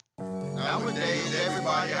Nowadays,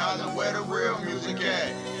 everybody hollering where the real music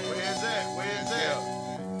at. Where's that? Where's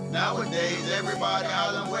that? Nowadays, everybody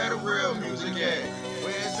hollering where the real music at.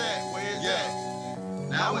 Where's that? Where's that?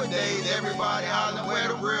 Nowadays, everybody hollering where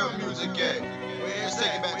the real music at. Let's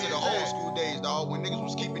take it back to the old school days, dog, when niggas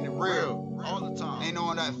was keeping it real all the time. Ain't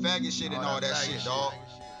on that faggot shit and all that shit, dog.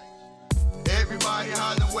 Everybody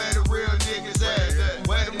hollering where the real niggas at.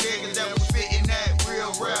 Where them niggas that was spitting that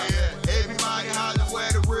real rap. Everybody hollering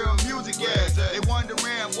where the real music at. They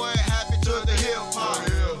wondering what happened to the hip hop.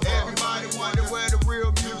 Everybody wonder where the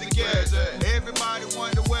real music at. Everybody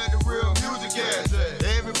wonder where the real music at.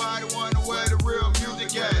 Everybody wonder where the real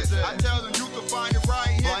music at. I tell them you can find it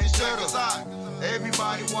right here. Just check us out.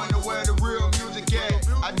 Everybody wonder where the real music at.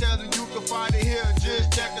 I tell them you can find it here,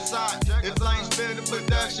 just check us out. If Flames spit the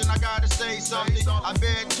production, I gotta say something. I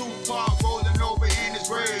bet Tupac rolling over in his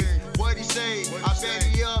grave. What he say? I bet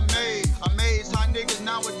he amazed how niggas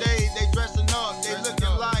nowadays, they dressing up, they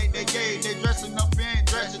looking like they gay. They dressing up in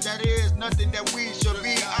dresses, that is nothing that we should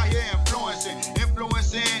be out here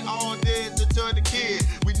influencing all this into the kids.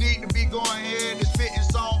 We need to be going ahead and spitting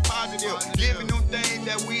song positive, giving them things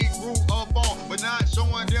that we grew up on, but not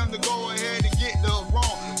showing them to go ahead and get the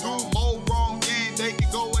wrong. Do more wrong than they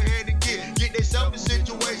can go ahead and get themselves in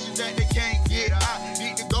situations that they can't get out.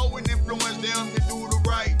 Need to go and influence them to do the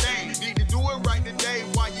right thing. Need to do it right today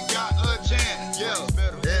while you got a chance. Yeah,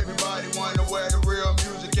 everybody wonder where the real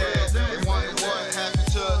music at. They wonder what happened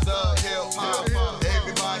to the hip hop.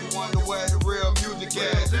 Everybody wonder where the real music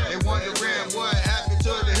at. They wondering what happened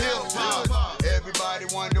to the hip hop. Everybody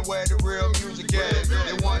wonder where the real music at.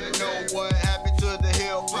 They wanna know what happened to the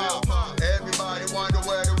hip hop. Everybody wonder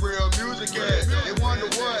where the real music at. They wonder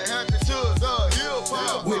what happened to the hip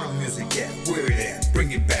hop. Where the music at? Where it at?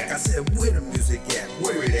 Bring it back. I said, where the music at?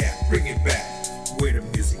 Where it at? Bring it back. Where the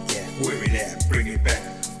music at? Where it at? Bring it back.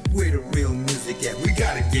 Where the real music at? We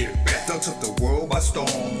gotta get it back. Done took the world by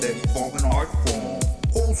storm, that evolving art form.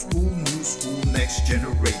 Old school, new school, next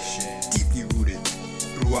generation. Deeply rooted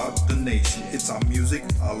throughout the nation. It's our music,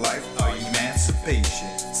 our life, our emancipation.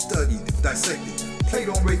 Studied, dissected, played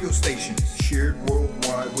on radio stations, shared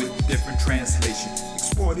worldwide with different translations.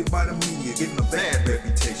 Exploited by the media, getting a bad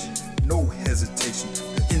reputation. No hesitation,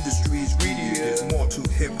 the industry is greedy. There's more to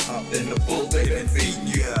hip-hop than the bull they've been feeding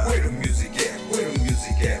you. Where the music at? Where the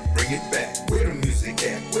music at? Bring it back. Where the music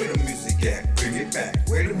at? Where the music at? Bring it back.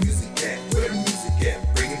 Where the music at? Where the music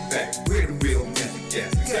at? Bring it back. Where the real music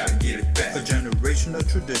at? We gotta get it back. A generation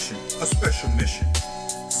of tradition, a special mission.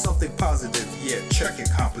 Something positive, yeah, check your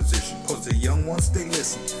composition. Cause the young ones, they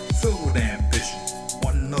listen, filled with ambition.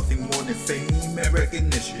 Want nothing more than fame and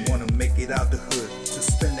recognition. Wanna make it out the hood, to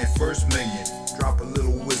spend that first million. Drop a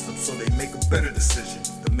little wisdom so they make a better decision.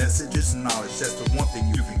 The message is knowledge, that's the one thing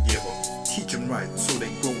you can give them. Teach them right so they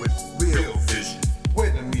grow with real vision. Where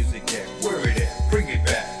the music at? Where it at? Bring it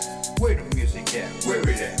back. Where the music at? Where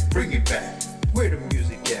it at? Bring it back. Where the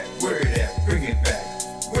music at? Where it at? Bring it back.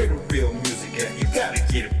 Where the real music at? You gotta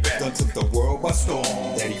get it back. Done took the world by storm,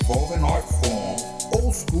 that evolving art form.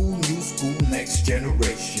 Old school, new school, next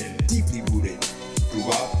generation. Deeply rooted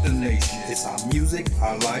throughout the nation. It's our music,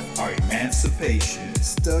 our life, our emancipation.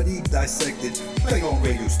 Studied, dissected, played on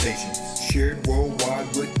radio stations. Shared worldwide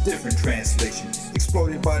with different translations.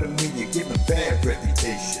 Exploited by the media, given bad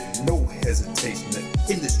reputation. No hesitation, the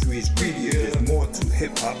industry is greedier. There's more to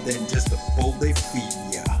hip-hop than just the bowl they feed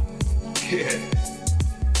ya. Yeah.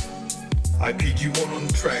 IPG1 on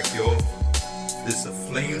the track, y'all. This is a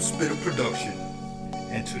Flame Spitter production.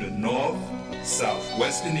 And to the north, south,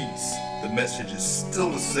 west, and east, the message is still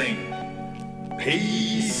the same.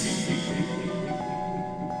 Peace.